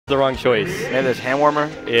the wrong choice. Maybe there's hand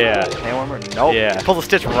warmer. Yeah. Hand warmer? Nope. Yeah. Pulls a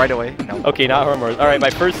stitch right away. Nope. Okay, not hand warmer. All right,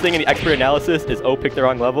 my first thing in the expert analysis is O picked the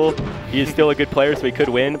wrong level. He is still a good player, so he could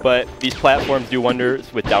win, but these platforms do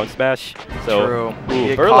wonders with down smash. So, True.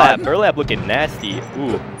 Ooh, Burlap. Burlap looking nasty.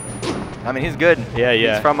 Ooh. I mean, he's good. Yeah,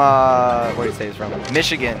 yeah. He's from, what do you say he's from?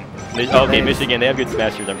 Michigan. Okay, Michigan. They have good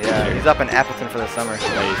smashers, I'm pretty sure. He's up in Appleton for the summer.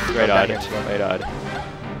 Nice. Right on. Right on.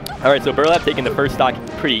 All right, so Burlap taking the first stock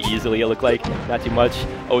pretty easily, it looked like. Not too much.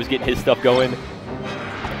 Always getting his stuff going.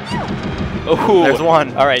 Oh, there's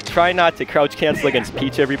one. All right, try not to crouch cancel against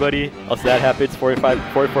Peach, everybody. Else that happens.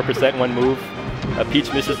 44% one move.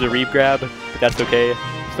 Peach misses the reap grab, but that's okay.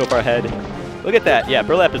 Still far ahead. Look at that. Yeah,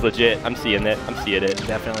 Burlap is legit. I'm seeing it. I'm seeing it.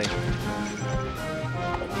 Definitely.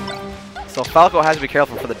 So Falco has to be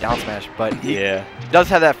careful for the down smash, but he does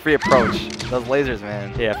have that free approach. Those lasers,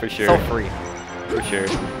 man. Yeah, for sure. So free. For sure.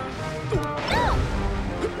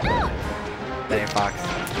 That ain't Fox.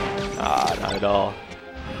 Ah, not at all.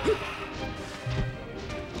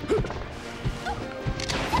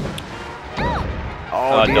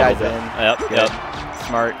 Oh, DI's in. Yep, yep.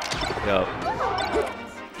 Smart. Yep.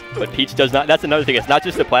 But Peach does not. That's another thing. It's not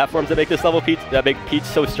just the platforms that make this level that make Peach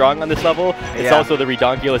so strong on this level. It's also the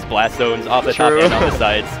redonkulous blast zones off the top and on the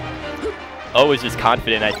sides. O is just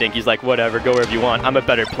confident, I think. He's like, whatever, go wherever you want. I'm a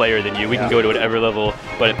better player than you. We can go to whatever level.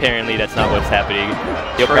 But apparently that's not what's happening.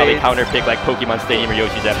 He'll probably counterpick like Pokemon Stadium or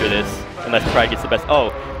Yoshi's after this. Unless Pride gets the best.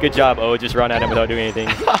 Oh, good job, O. Just run at him without doing anything.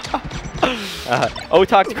 O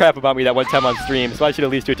talked crap about me that one time on stream, so I should at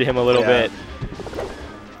least do it to him a little bit.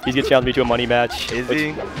 He's gonna challenge me to a money match. Is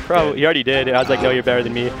he? Bro, he already did. And I was like, no, you're better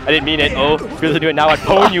than me. I didn't mean it. Oh, if you're gonna do it now, I'd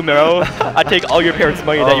pwn you, bro. I'd take all your parents'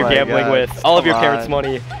 money that you're gambling with. All of your parents'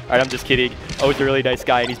 money. All right, I'm just kidding. O's a really nice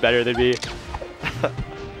guy, and he's better than me.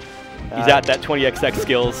 He's at that 20xx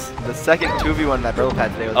skills. The second 2v1 that Burlap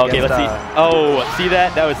had today was against, let's see. Oh, see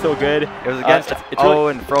that? That was so good. It was against O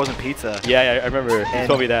and Frozen Pizza. Yeah, I remember. He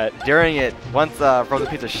told me that. During it, once Frozen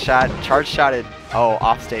Pizza charge-shotted O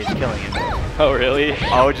off stage, killing him. Oh, really?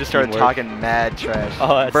 O just started talking mad trash.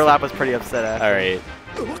 Oh, Burlap was pretty upset after. All right.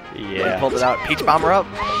 Yeah. He pulled it out. Peach bomber up.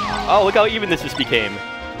 Oh, look how even this just became.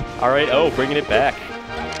 All right, O bringing it back.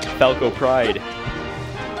 Falco Pride.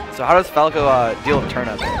 So how does Falco deal with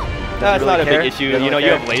turnips? That's not a big issue. You know, you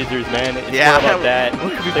have lasers, man. It's more about that.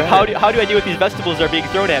 Like, how do I deal with these vegetables that are being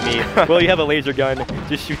thrown at me? Well, you have a laser gun.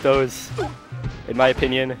 Just shoot those. In my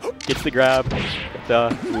opinion, gets the grab.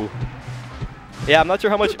 Yeah, I'm not sure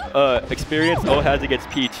how much experience O has against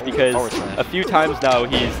Peach because a few times now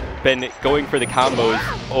he's been going for the combos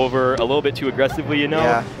over a little bit too aggressively, you know?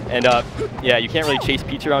 Yeah. And yeah, you can't really chase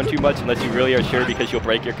Peach around too much unless you really are sure because she'll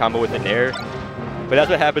break your combo with an air. But that's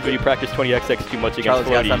what happens when you practice 20xx too much against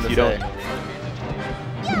 40s. You don't.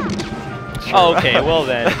 Oh, okay, well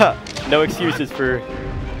then, no excuses for.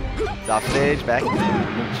 It's off stage, back.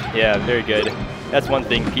 Yeah, very good. That's one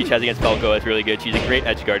thing Peach has against Falco. That's really good. She's a great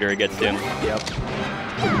edge guarder against him. Yep.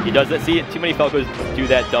 He does that. See, too many Falcos do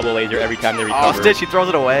that double laser every time they recover. Oh, Stitch, he throws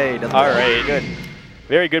it away. All right, good.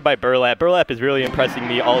 Very good by Burlap. Burlap is really impressing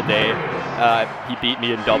me all day. He beat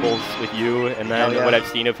me in doubles with you, and then what I've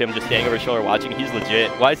seen of him just standing over his shoulder watching, he's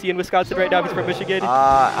legit. Why is he in Wisconsin right now? He's from Michigan?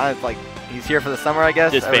 Like he's here for the summer, I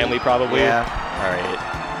guess. His family probably. Yeah. All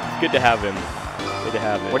right. It's good to have him. Good to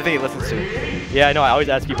have him. What do you think he listens to? Yeah, I know. I always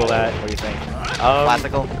ask people that. What do you think?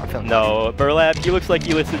 Classical? No, Burlap. He looks like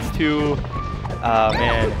he listens to.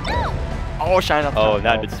 Man. Oh, shine up. Oh,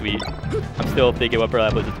 that'd been sweet. I'm still thinking what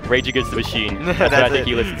Burlap listens to. Rage Against the Machine. That's what I think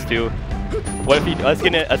he listens to. What if he? Let's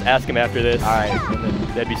ask him after this. All right.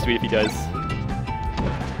 That'd be sweet if he does.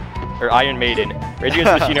 Or Iron Maiden. Rage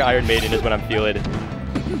Against the Machine or Iron Maiden is what I'm feeling.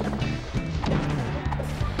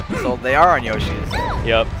 So they are on Yoshi's.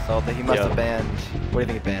 Yep. So he must have banned. What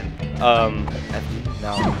do you think he banned?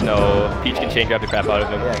 No. Peach can chain grab the crap out of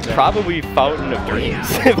him. Yeah, exactly. Probably Fountain of Dreams.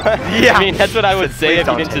 Yeah. I mean, that's what I would say if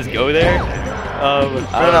he didn't just go there. I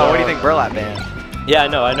don't know. What do you think Burlap banned? Yeah, I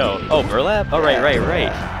know. Oh, Burlap? Oh, right.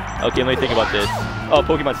 Okay, let me think about this. Oh,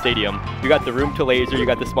 Pokemon Stadium. You got the room to laser, you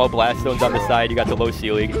got the small blast zones on the side, you got the low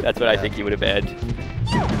ceiling. That's what I think he would have banned.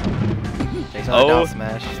 Oh,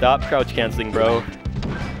 stop crouch canceling, bro.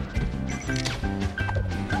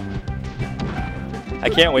 I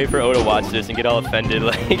can't wait for O to watch this and get all offended.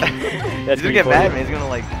 Like, that's he's gonna get mad, man. He's gonna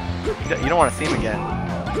like. You don't want to see him again.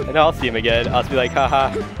 And I'll see him again. I'll just be like,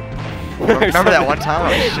 haha. Remember that one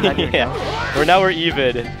time? Yeah. Or now we're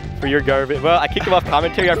even for your garbage. Well, I kicked him off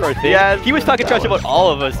commentary after our thing. Yeah, he was talking trash about all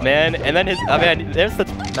of us, man. And then his, man, there's such.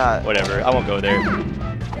 Whatever. I won't go there.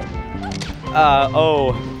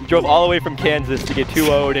 Drove all the way from Kansas to get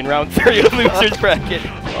 2-0'd in round 3 of losers bracket.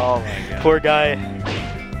 Oh my god. Poor guy.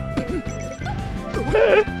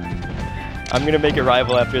 I'm gonna make a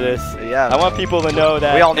rival after this. Yeah. I want people to know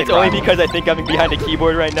that it's only because I think I'm behind a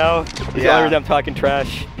keyboard right now. It's the only reason I'm talking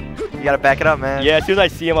trash. You gotta back it up, man. Yeah, as soon as I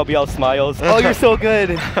see him, I'll be all smiles. Oh, you're so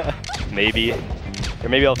good. Maybe. Or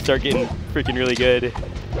maybe I'll start getting freaking really good.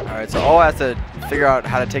 Alright, so O has to figure out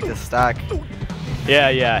how to take this stock. Yeah.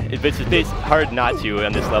 It's hard not to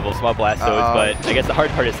on this level, small blast zones, but I guess the hard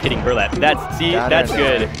part is hitting Burlap. That's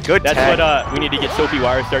good. Good That's tech. what we need to get Soapy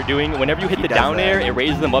Wire start doing. Whenever you hit the down air, it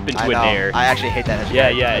raises them up into an air. I actually hate that edge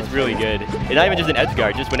guard. Yeah, it's really good. It's not even just an edge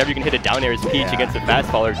guard, just whenever you can hit a down air as Peach against a fast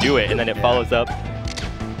faller, do it, and then it follows up.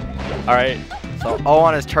 Alright. So O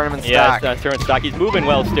on his tournament stock. Yeah, tournament stock. He's moving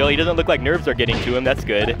well still. He doesn't look like nerves are getting to him. That's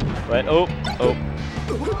good. But, oh.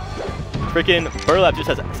 Freaking Burlap just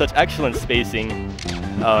has such excellent spacing.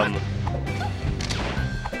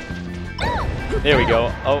 There we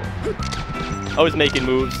go. O's making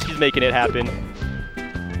moves. He's making it happen.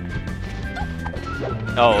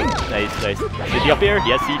 Oh, nice. Did he up air?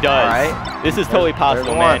 Yes, he does. Right. This is totally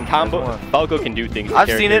possible, man. Falco can do things. I've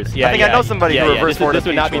seen it. I think I know somebody who reverse forward. This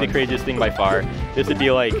would not be the craziest thing by far. This would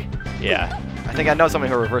be like, I think I know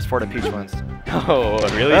somebody who reverse forward a Peach once. Oh,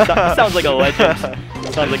 really? Sounds like a legend.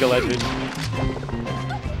 Sounds like a legend.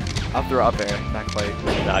 Up throw up air. Not quite.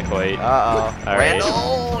 Not quite. Uh-oh. All right.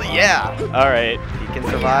 Randall, yeah. All right. He can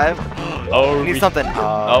survive. Oh, he needs something.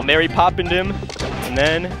 Oh, Mary popping him. And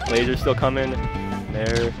then laser's still coming.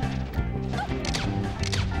 There.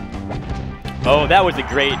 Oh, that was a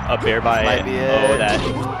great up air by. Might be it. Oh, that.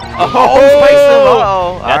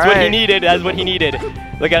 Oh, that's what he needed. That's what he needed.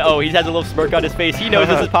 Look at, he has a little smirk on his face. He knows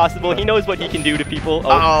this is possible. He knows what he can do to people.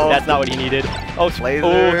 Oh, that's not what he needed. Oh,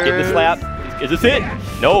 get the slap. Is this it?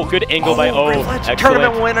 No, good angle by O. Excellent.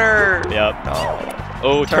 Tournament winner. Yep.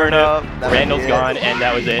 Oh, turn up. Randall's gone, and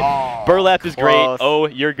that was it. Burlap is great. Oh,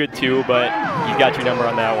 you're good too, but he's got your number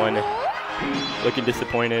on that one. Looking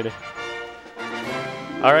disappointed.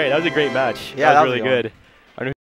 All right, that was a great match. Yeah, that was really good.